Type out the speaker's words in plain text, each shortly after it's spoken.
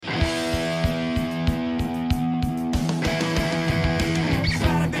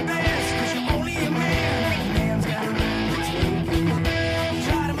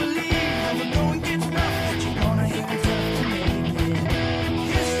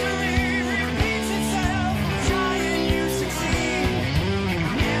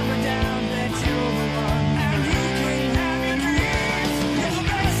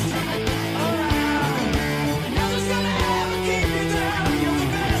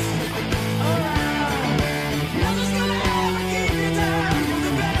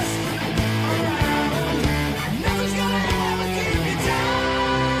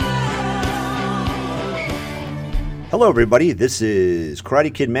Hello, everybody. This is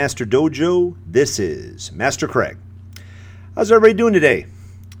Karate Kid Master Dojo. This is Master Craig. How's everybody doing today?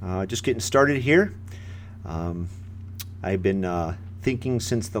 Just getting started here. I've been thinking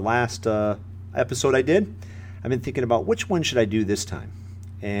since the last episode I did. I've been thinking about which one should I do this time.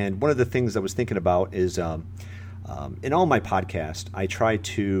 And one of the things I was thinking about is in all my podcasts, I try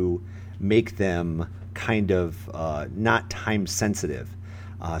to make them kind of not time sensitive.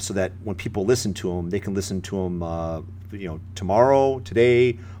 So that when people listen to them, they can listen to them, tomorrow,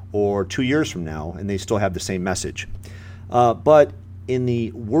 today, or 2 years from now, and they still have the same message. But in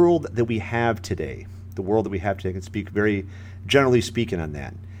the world that we have today, I can speak very generally speaking on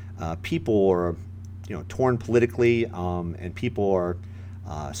that. People are, torn politically, and people are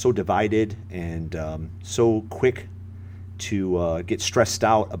so divided and so quick to get stressed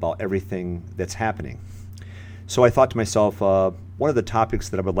out about everything that's happening. So I thought to myself, one of the topics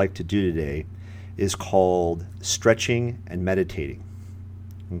that I would like to do today is called stretching and meditating.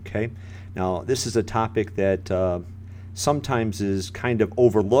 Okay? Now, this is a topic that sometimes is kind of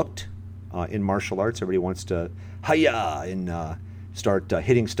overlooked in martial arts. Everybody wants to hi-ya and start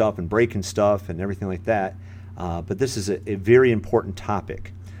hitting stuff and breaking stuff and everything like that. But this is a very important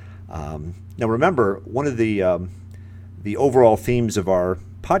topic. Now, remember, one of the overall themes of our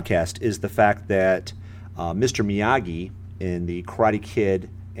podcast is the fact that Mr. Miyagi in the Karate Kid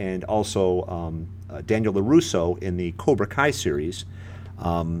and also Daniel LaRusso in the Cobra Kai series,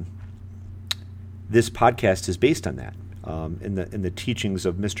 this podcast is based on that, in the teachings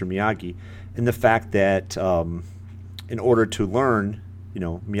of Mr. Miyagi, and the fact that in order to learn,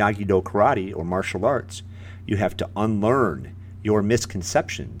 Miyagi-Do karate or martial arts, you have to unlearn your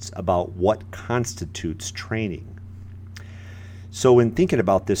misconceptions about what constitutes training. So in thinking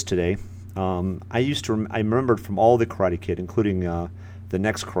about this today, I remembered from all the Karate Kid, including the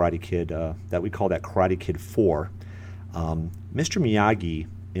next Karate Kid that we call that Karate Kid 4, Mr. Miyagi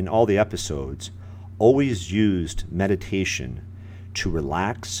in all the episodes always used meditation to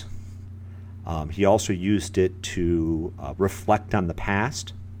relax. He also used it to reflect on the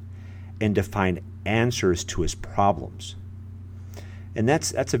past and to find answers to his problems. And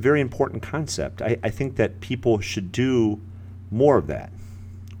that's a very important concept. I think that people should do more of that.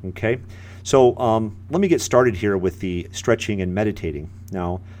 Okay, so let me get started here with the stretching and meditating.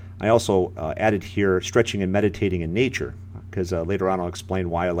 Now, I also added here stretching and meditating in nature, because later on I'll explain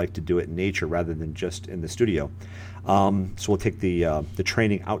why I like to do it in nature rather than just in the studio. So we'll take the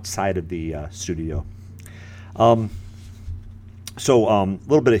training outside of the studio. So a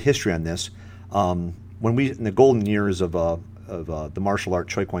little bit of history on this. When we, in the golden years of the martial art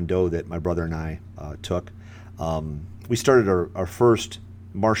Choi Kwan Do that my brother and I took, we started our first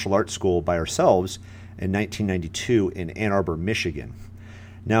martial arts school by ourselves in 1992 in Ann Arbor, Michigan.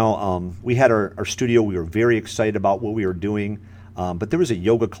 Now, we had our studio. We were very excited about what we were doing, but there was a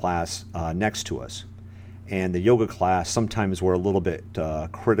yoga class next to us. And the yoga class, sometimes we're a little bit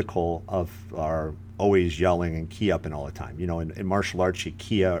critical of our always yelling and key up and all the time. In martial arts, you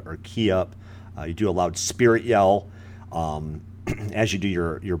key out or key up. You do a loud spirit yell as you do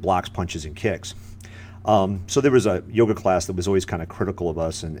your blocks, punches, and kicks. So there was a yoga class that was always kind of critical of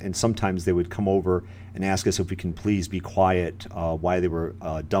us, and sometimes they would come over and ask us if we can please be quiet while they were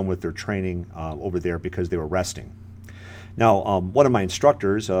done with their training over there because they were resting. Now, one of my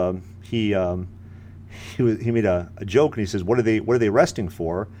instructors, he made a joke, and he says, "What are they resting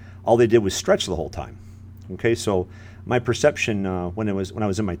for? All they did was stretch the whole time." Okay, so my perception when I was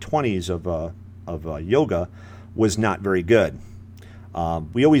in my 20s of yoga was not very good.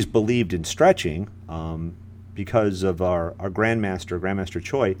 We always believed in stretching because of our Grandmaster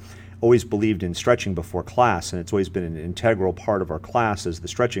Choi, always believed in stretching before class, and it's always been an integral part of our class as the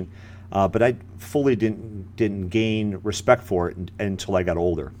stretching. But I fully didn't gain respect for it until I got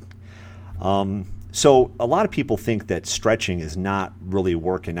older. So a lot of people think that stretching is not really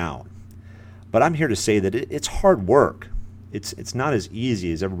working out, but I'm here to say that it's hard work. It's not as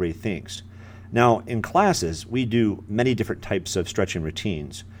easy as everybody thinks. Now, in classes, we do many different types of stretching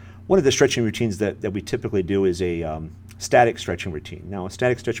routines. One of the stretching routines that we typically do is a static stretching routine. Now, a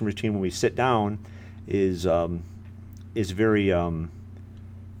static stretching routine when we sit down is very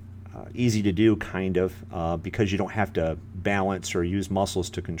easy to do, kind of, because you don't have to balance or use muscles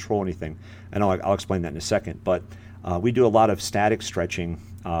to control anything. And I'll explain that in a second. But we do a lot of static stretching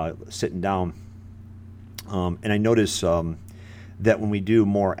sitting down. And I notice that when we do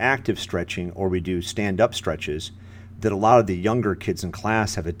more active stretching or we do stand-up stretches, that a lot of the younger kids in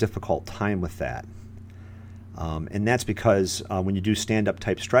class have a difficult time with that. And that's because when you do stand-up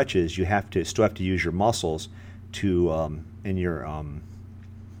type stretches, you still have to use your muscles to in your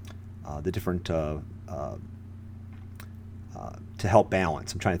the different to help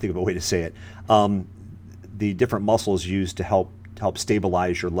balance. I'm trying to think of a way to say it. The different muscles used to help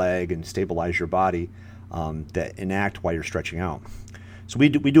stabilize your leg and stabilize your body that enact while you're stretching out. So we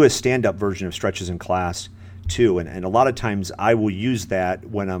do a stand-up version of stretches in class too, and a lot of times I will use that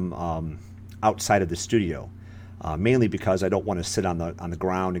when I'm outside of the studio, mainly because I don't want to sit on the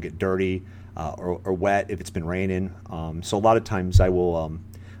ground and get dirty or wet if it's been raining. So a lot of times I will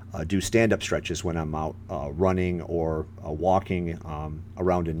do stand-up stretches when I'm out running or walking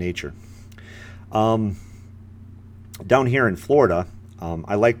around in nature. Down here in Florida,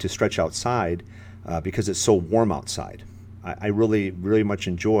 I like to stretch outside because it's so warm outside. I really, really much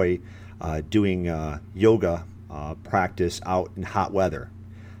enjoy doing yoga practice out in hot weather.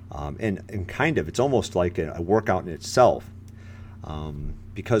 And kind of, it's almost like a workout in itself.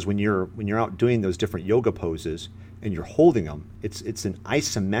 Because when you're out doing those different yoga poses and you're holding them, it's an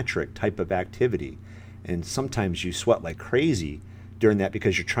isometric type of activity. And sometimes you sweat like crazy during that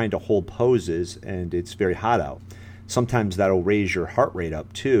because you're trying to hold poses and it's very hot out. Sometimes that'll raise your heart rate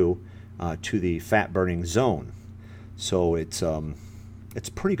up too, to the fat burning zone. So it's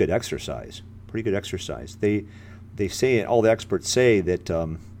pretty good exercise. They say, all the experts say that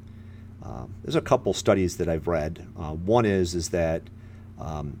there's a couple studies that I've read. One is that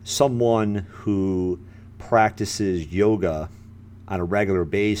someone who practices yoga on a regular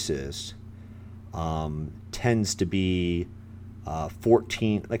basis tends to be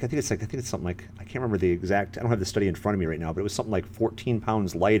 14. I think it's something like, I can't remember the exact. I don't have the study in front of me right now, but it was something like 14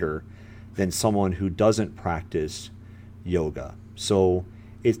 pounds lighter than someone who doesn't practice yoga. So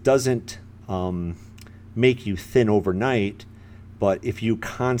it doesn't make you thin overnight, but if you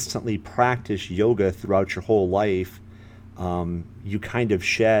constantly practice yoga throughout your whole life, you kind of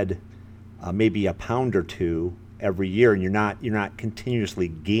shed maybe a pound or two every year, and you're not continuously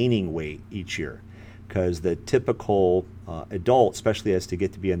gaining weight each year, because the typical adult, especially as to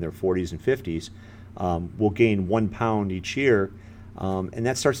get to be in their 40s and 50s, will gain 1 pound each year, and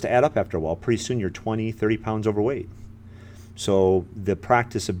that starts to add up after a while. Pretty soon you're 20, 30 pounds overweight. So the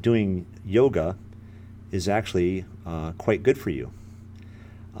practice of doing yoga is actually quite good for you.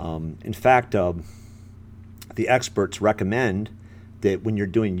 In fact, the experts recommend that when you're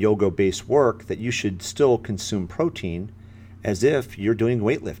doing yoga-based work, that you should still consume protein as if you're doing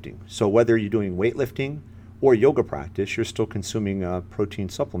weightlifting. So whether you're doing weightlifting or yoga practice, you're still consuming protein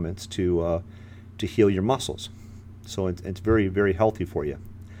supplements to heal your muscles. So it's very, very healthy for you.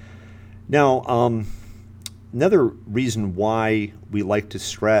 Now, another reason why we like to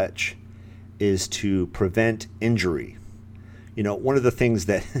stretch is to prevent injury. You know, one of the things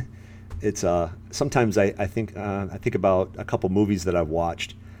that it's sometimes I think about a couple movies that I've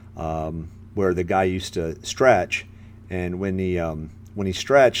watched where the guy used to stretch, and when he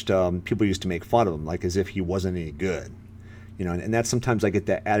stretched, people used to make fun of him, like as if he wasn't any good. You know, and that's sometimes I get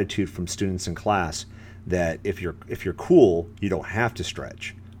that attitude from students in class that if you're cool, you don't have to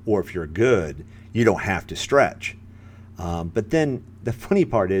stretch, or if you're good, you don't have to stretch. But then the funny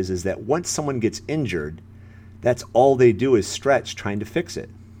part is that once someone gets injured, that's all they do is stretch, trying to fix it.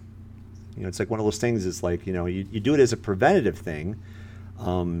 You know, it's like one of those things. It's like, you know, you do it as a preventative thing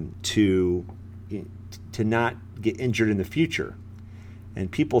to not get injured in the future. And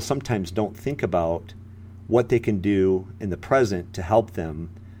people sometimes don't think about what they can do in the present to help them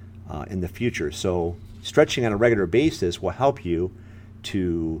in the future. So stretching on a regular basis will help you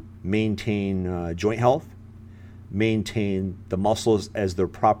to maintain joint health, maintain the muscles as their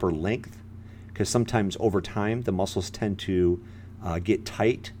proper length, because sometimes over time the muscles tend to get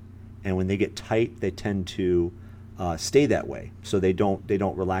tight, and when they get tight, they tend to stay that way, so they don't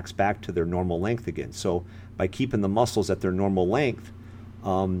relax back to their normal length again. So by keeping the muscles at their normal length,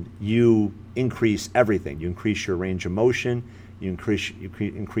 you increase everything. You increase your range of motion. You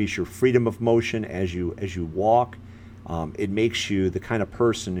increase your freedom of motion as you walk. It makes you the kind of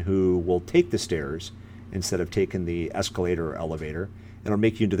person who will take the stairs instead of taking the escalator or elevator. It'll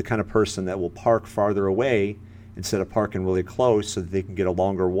make you into the kind of person that will park farther away instead of parking really close, so that they can get a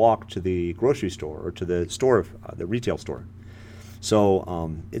longer walk to the grocery store or to the store, the retail store.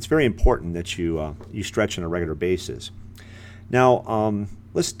 So it's very important that you stretch on a regular basis. Now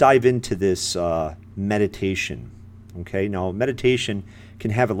let's dive into this meditation. Okay, now meditation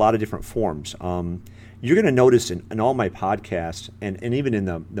can have a lot of different forms. You're going to notice in all my podcasts and even in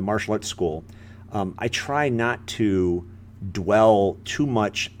the martial arts school, I try not to dwell too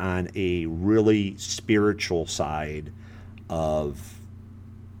much on a really spiritual side of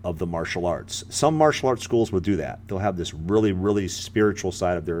the martial arts. Some martial arts schools will do that. They'll have this really, really spiritual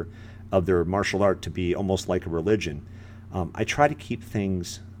side of their martial art to be almost like a religion. I try to keep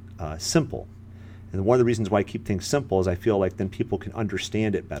things simple. And one of the reasons why I keep things simple is I feel like then people can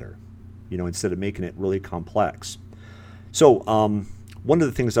understand it better, instead of making it really complex. So one of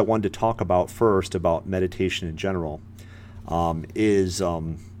the things I wanted to talk about first about meditation in general is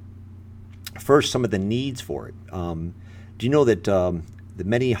first some of the needs for it. Do you know that the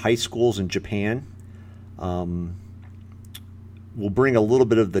many high schools in Japan will bring a little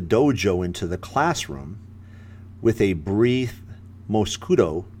bit of the dojo into the classroom with a brief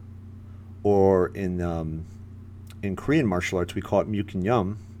moskudo, or in Korean martial arts we call it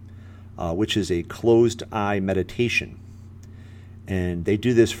mukkyum, which is a closed eye meditation. And they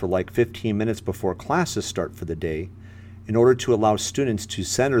do this for like 15 minutes before classes start for the day in order to allow students to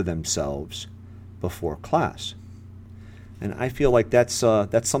center themselves before class. And I feel like that's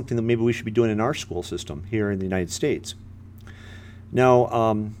something that maybe we should be doing in our school system here in the United States.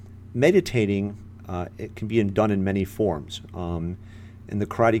 Now, meditating, it can be done in many forms. In the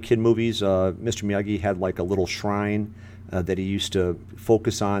Karate Kid movies, Mr. Miyagi had like a little shrine that he used to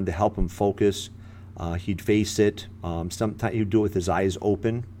focus on to help him focus. He'd face it. Sometimes he'd do it with his eyes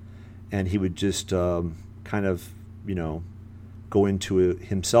open, and he would just kind of, go into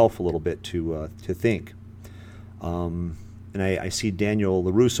himself a little bit to think. And I see Daniel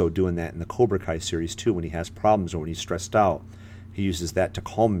LaRusso doing that in the Cobra Kai series too. When he has problems or when he's stressed out, he uses that to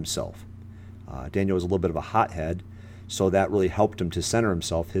calm himself. Daniel was a little bit of a hothead, so that really helped him to center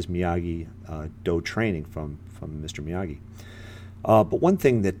himself. His Miyagi Do training from Mr. Miyagi. But one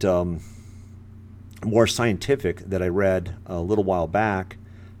thing that more scientific that I read a little while back,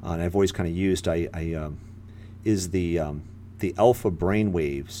 and I've always kind of used, is the alpha brain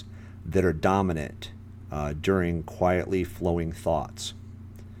waves that are dominant during quietly flowing thoughts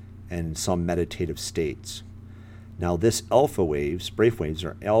and some meditative states. Now, this alpha waves, brainwaves,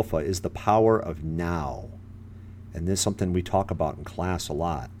 or alpha, is the power of now, and this is something we talk about in class a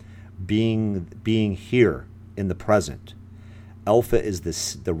lot. Being here in the present. Alpha is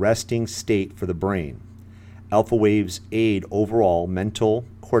the resting state for the brain. Alpha waves aid overall mental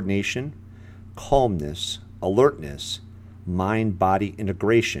coordination, calmness, alertness, mind-body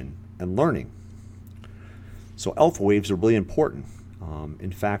integration, and learning. So alpha waves are really important.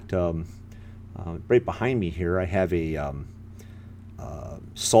 In fact, right behind me here, I have a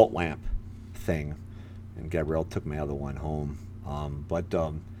salt lamp thing, and Gabrielle took my other one home.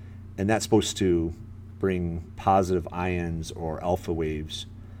 And that's supposed to bring positive ions or alpha waves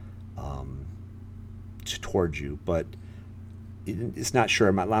towards you, but it's not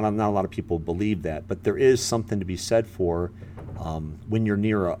sure. Not a lot of people believe that, but there is something to be said for when you're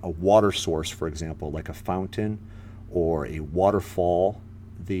near a water source, for example, like a fountain or a waterfall.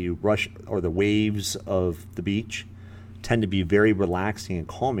 The rush or the waves of the beach tend to be very relaxing and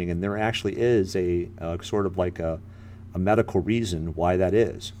calming, and there actually is a sort of like a medical reason why that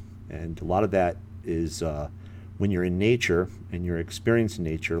is. And a lot of that is when you're in nature and you're experiencing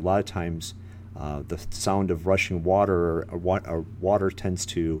nature, a lot of times the sound of rushing water or water tends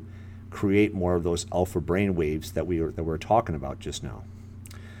to create more of those alpha brain waves that we were talking about just now.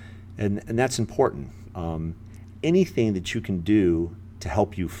 And that's important. Anything that you can do to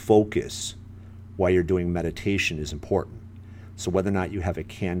help you focus while you're doing meditation is important. So whether or not you have a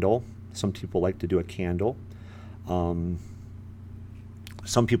candle, some people like to do a candle. Some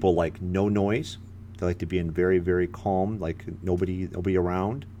people like no noise. They like to be in very, very calm, like nobody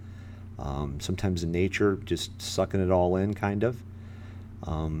around. Sometimes in nature, just sucking it all in, kind of.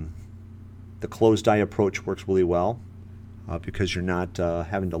 The closed eye approach works really well because you're not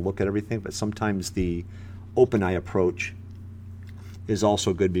having to look at everything. But sometimes the open eye approach is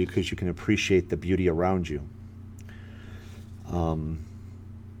also good because you can appreciate the beauty around you. And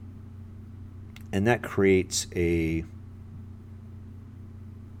that creates a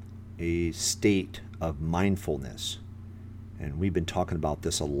state of mindfulness. And we've been talking about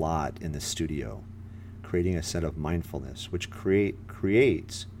this a lot in the studio, creating a set of mindfulness, which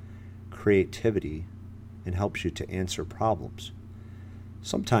creates creativity and helps you to answer problems.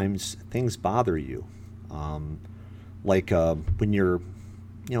 Sometimes things bother you. Like when you're,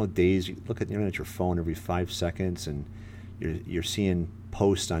 days, you look at your phone every 5 seconds and you're seeing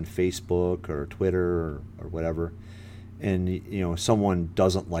posts on Facebook or Twitter or whatever, and someone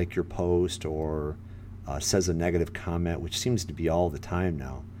doesn't like your post or says a negative comment, which seems to be all the time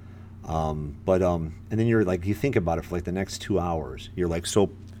now. And then you're like, you think about it for like the next 2 hours. You're like so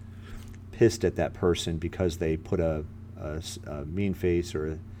pissed at that person because they put a mean face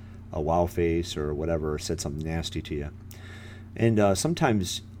or a wow face or whatever, or said something nasty to you. And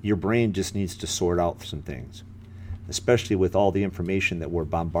sometimes your brain just needs to sort out some things, especially with all the information that we're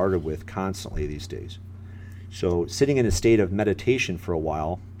bombarded with constantly these days. So sitting in a state of meditation for a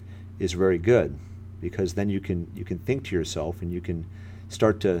while is very good. because then you can think to yourself and you can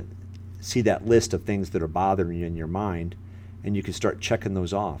start to see that list of things that are bothering you in your mind, and you can start checking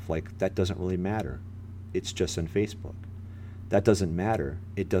those off. Like, that doesn't really matter. It's just on Facebook. That doesn't matter.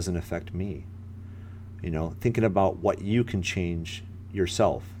 It doesn't affect me. Thinking about what you can change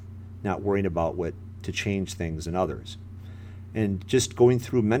yourself, not worrying about what to change things in others. And just going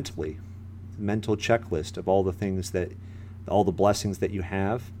through mentally, mental checklist of all the things all the blessings that you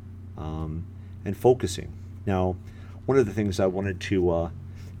have, and focusing. Now, one of the things I wanted to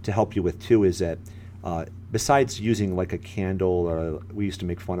help you with too is that besides using like a candle, or we used to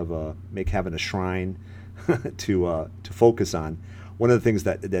make fun of having a shrine to focus on. One of the things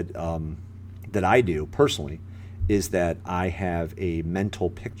that I do personally is that I have a mental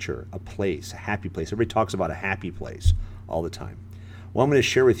picture, a place, a happy place. Everybody talks about a happy place all the time. Well, I'm going to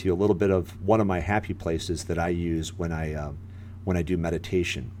share with you a little bit of one of my happy places that I use when I do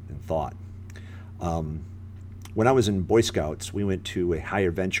meditation and thought. When I was in Boy Scouts, we went to a high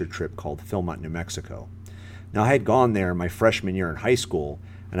adventure trip called Philmont, New Mexico. Now, I had gone there my freshman year in high school,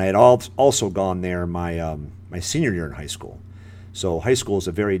 and I had also gone there my senior year in high school. So high school is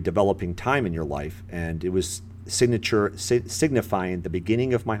a very developing time in your life, and it was signifying the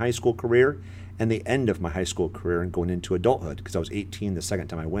beginning of my high school career and the end of my high school career and going into adulthood, because I was 18 the second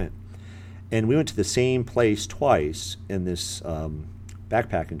time I went. And we went to the same place twice in this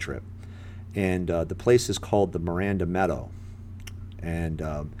backpacking trip. And the place is called the Miranda Meadow. And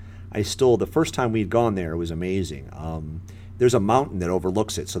the first time we'd gone there, it was amazing. There's a mountain that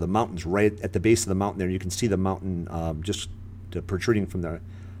overlooks it. So the mountain's right at the base of the mountain there. You can see the mountain just protruding from the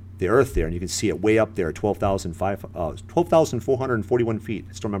earth there. And you can see it way up there, 12,441 feet.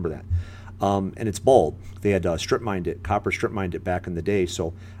 I still remember that. And it's bald. They had copper strip mined it back in the day.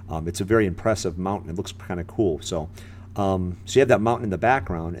 So it's a very impressive mountain. It looks kind of cool. So you have that mountain in the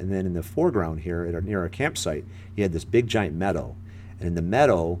background, and then in the foreground here, near our campsite, you had this big giant meadow. And in the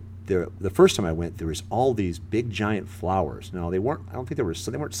meadow, the first time I went, there was all these big giant flowers. Now, they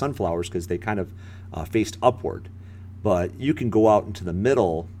weren't sunflowers, because they kind of faced upward. But you can go out into the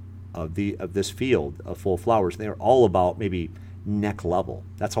middle of this field full of flowers. They were all about maybe neck level.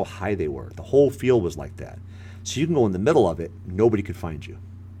 That's how high they were. The whole field was like that. So you can go in the middle of it, nobody could find you.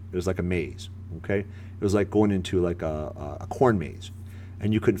 It was like a maze, okay? It was like going into like a corn maze,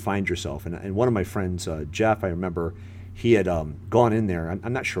 and you couldn't find yourself. And one of my friends, Jeff, I remember, he had gone in there.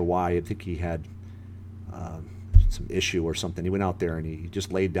 I'm not sure why. I think he had some issue or something. He went out there and he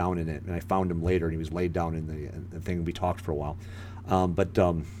just laid down in it. And I found him later, and he was laid down in the thing, and we talked for a while. But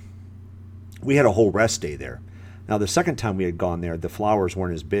we had a whole rest day there. Now, the second time we had gone there, the flowers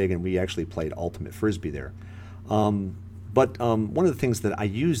weren't as big, and we actually played ultimate frisbee there. But one of the things that I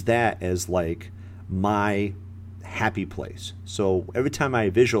use that as like my happy place. So every time I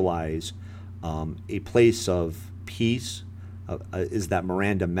visualize a place of peace, is that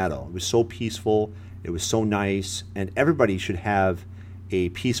Miranda Meadow. It was so peaceful. It was so nice, and everybody should have a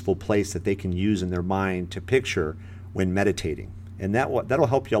peaceful place that they can use in their mind to picture when meditating, and that'll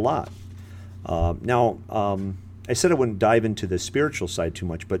help you a lot. Now, I said I wouldn't dive into the spiritual side too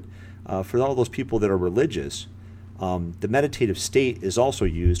much, but for all those people that are religious, the meditative state is also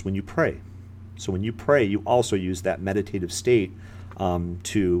used when you pray. So when you pray, you also use that meditative state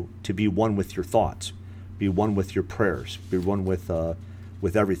to be one with your thoughts, be one with your prayers, be one with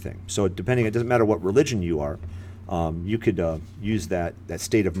everything. So it doesn't matter what religion you are, you could use that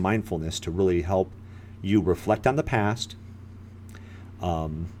state of mindfulness to really help you reflect on the past,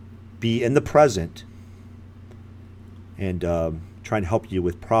 be in the present, and try and help you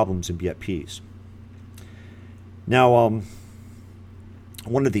with problems and be at peace. Now,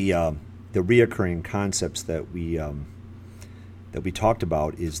 one of the reoccurring concepts that we talked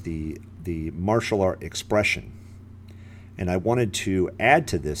about is the martial art expression, and I wanted to add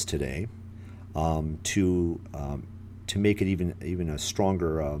to this today to make it even a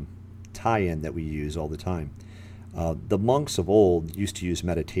stronger tie-in that we use all the time. The monks of old used to use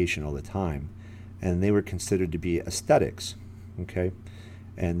meditation all the time, and they were considered to be ascetics, okay?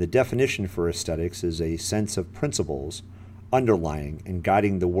 And the definition for aesthetics is a sense of principles underlying and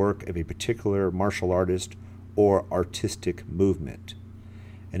guiding the work of a particular martial artist or artistic movement.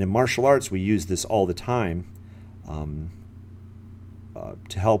 And in martial arts, we use this all the time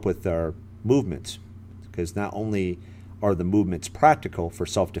to help with our movements, because not only are the movements practical for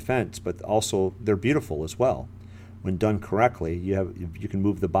self-defense, but also they're beautiful as well. When done correctly, you can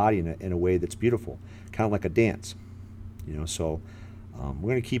move the body in a way that's beautiful, kind of like a dance, So we're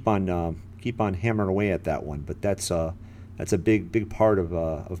going to keep on hammering away at that one, but that's a big part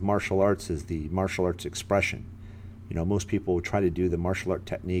of martial arts, is the martial arts expression. Most people try to do the martial art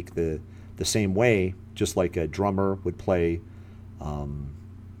technique the the same way, just like a drummer would play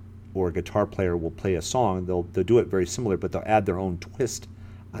or a guitar player will play a song. They'll do it very similar, but they'll add their own twist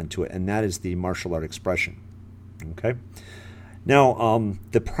onto it, and that is the martial art expression. Okay. Now,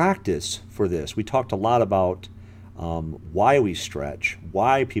 the practice for this, we talked a lot about why we stretch,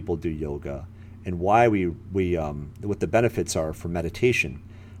 why people do yoga, and why we what the benefits are for meditation.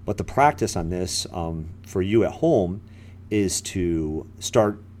 But the practice on this for you at home is to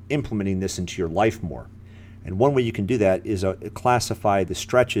start implementing this into your life more. And one way you can do that is classify the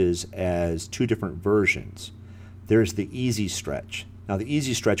stretches as two different versions. There's the easy stretch. Now, the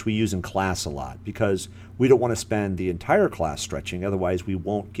easy stretch we use in class a lot because we don't want to spend the entire class stretching, otherwise we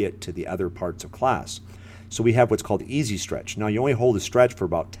won't get to the other parts of class. So we have what's called the easy stretch. Now, you only hold a stretch for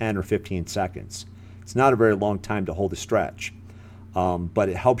about 10 or 15 seconds. It's not a very long time to hold a stretch, but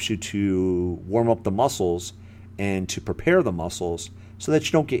it helps you to warm up the muscles and to prepare the muscles so that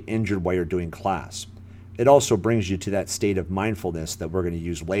you don't get injured while you're doing class. It also brings you to that state of mindfulness that we're going to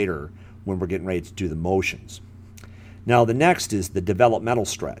use later when we're getting ready to do the motions. Now, the next is the developmental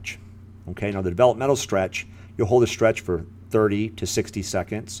stretch. Okay, now the developmental stretch, you'll hold a stretch for 30 to 60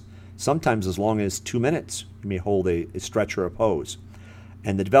 seconds, sometimes as long as 2 minutes. You may hold a stretch or a pose.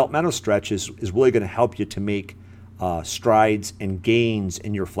 And the developmental stretch is really going to help you to make strides and gains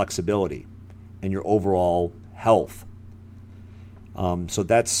in your flexibility and your overall health. So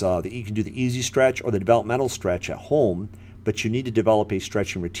that's you can do the easy stretch or the developmental stretch at home, but you need to develop a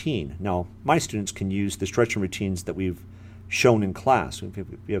stretching routine. Now, my students can use the stretching routines that we've shown in class.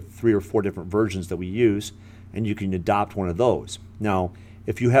 We have 3 or 4 different versions that we use, and you can adopt one of those. Now,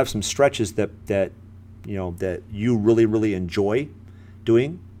 if you have some stretches that you really enjoy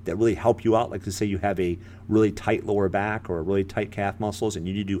doing, that really help you out, like to say you have a really tight lower back or really tight calf muscles and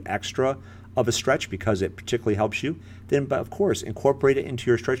you need to do extra of a stretch because it particularly helps you, then of course incorporate it into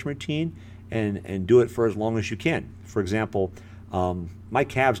your stretching routine and do it for as long as you can. For example, my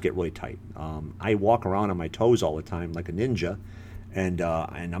calves get really tight. I walk around on my toes all the time like a ninja, and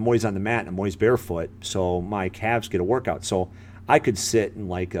I'm always on the mat and I'm always barefoot, so my calves get a workout. So I could sit in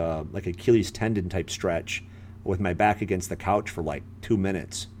like Achilles tendon type stretch with my back against the couch for like 2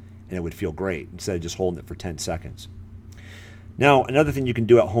 minutes, and it would feel great instead of just holding it for 10 seconds. Now, another thing you can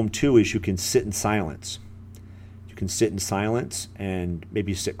do at home too is you can sit in silence. You can sit in silence and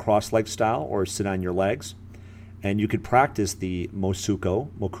maybe sit cross-leg style or sit on your legs. And you could practice the Mokuso,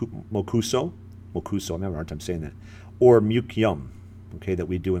 I'm having a hard time saying that, or Mukyum, okay, that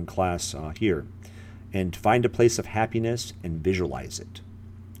we do in class here. And find a place of happiness and visualize it.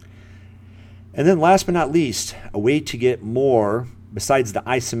 And then last but not least, a way to get more, besides the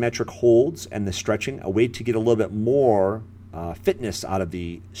isometric holds and the stretching, a way to get a little bit more fitness out of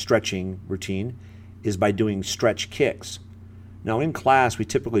the stretching routine is by doing stretch kicks. Now in class we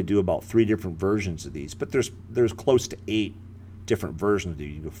typically do about 3 different versions of these, but there's close to 8 different versions of these.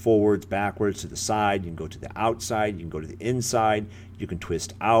 You can go forwards, backwards, to the side, you can go to the outside, you can go to the inside, you can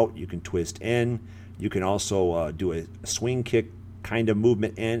twist out, you can twist in, you can also do a swing kick kind of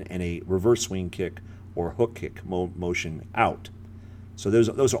movement in and a reverse swing kick or hook kick motion out. So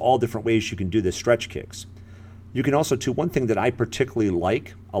those are all different ways you can do the stretch kicks. You can also do one thing that I particularly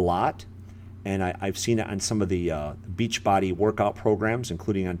like a lot, and I've seen it on some of the Beachbody workout programs,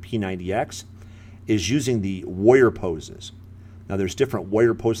 including on P90X, is using the warrior poses. Now there's different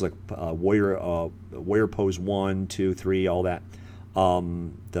warrior poses like warrior pose 1, 2, 3, all that.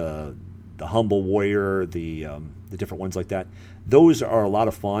 The humble warrior, the different ones like that. Those are a lot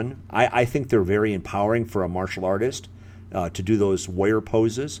of fun. I think they're very empowering for a martial artist to do those warrior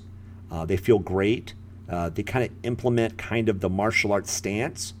poses. They feel great. They kind of implement kind of the martial art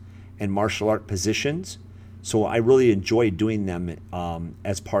stance and martial art positions. So I really enjoy doing them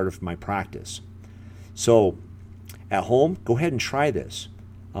as part of my practice. So at home, go ahead and try this.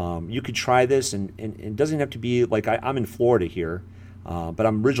 You could try this, and it doesn't have to be like I'm in Florida here, but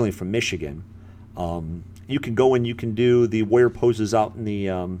I'm originally from Michigan. You can go and you can do the warrior poses out in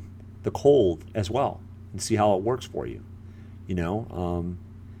the cold as well and see how it works for you.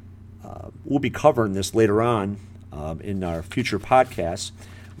 We'll be covering this later on in our future podcasts.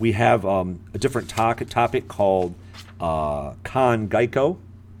 We have a different topic called Kan Gaiko,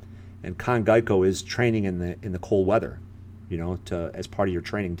 and Kan Gaiko is training in the cold weather, as part of your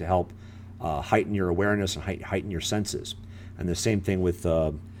training to help heighten your awareness and heighten your senses. And the same thing with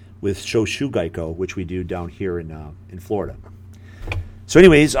Shoshu Gaiko, which we do down here in Florida. So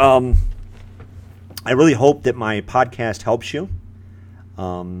anyways, I really hope that my podcast helps you.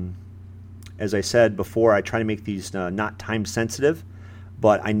 As I said before, I try to make these not time sensitive,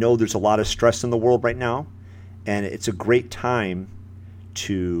 but I know there's a lot of stress in the world right now, and it's a great time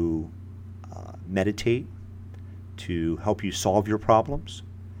to meditate, to help you solve your problems,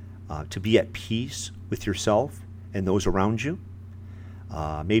 to be at peace with yourself and those around you,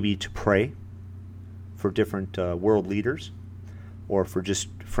 maybe to pray for different world leaders or for just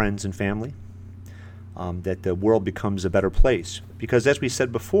friends and family, that the world becomes a better place. Because as we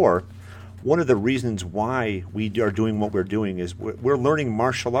said before, one of the reasons why we are doing what we're doing is we're learning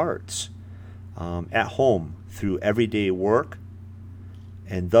martial arts at home through everyday work,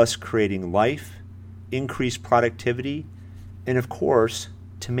 and thus creating life, increased productivity, and of course,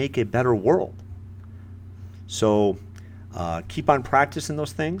 to make a better world. So keep on practicing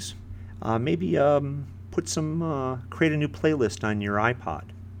those things. Maybe create a new playlist on your iPod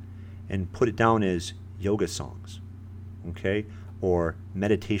and put it down as yoga songs, okay? Or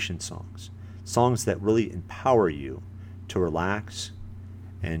meditation songs. Songs that really empower you to relax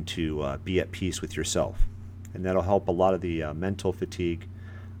and to be at peace with yourself. And that'll help a lot of the mental fatigue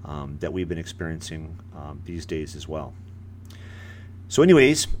that we've been experiencing these days as well. So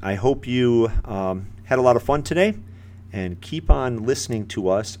anyways, I hope you had a lot of fun today, and keep on listening to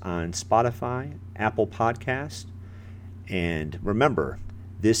us on Spotify, Apple Podcast. And remember,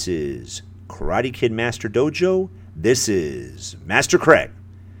 this is Karate Kid Master Dojo. This is Master Craig.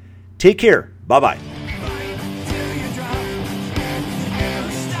 Take care. Bye-bye.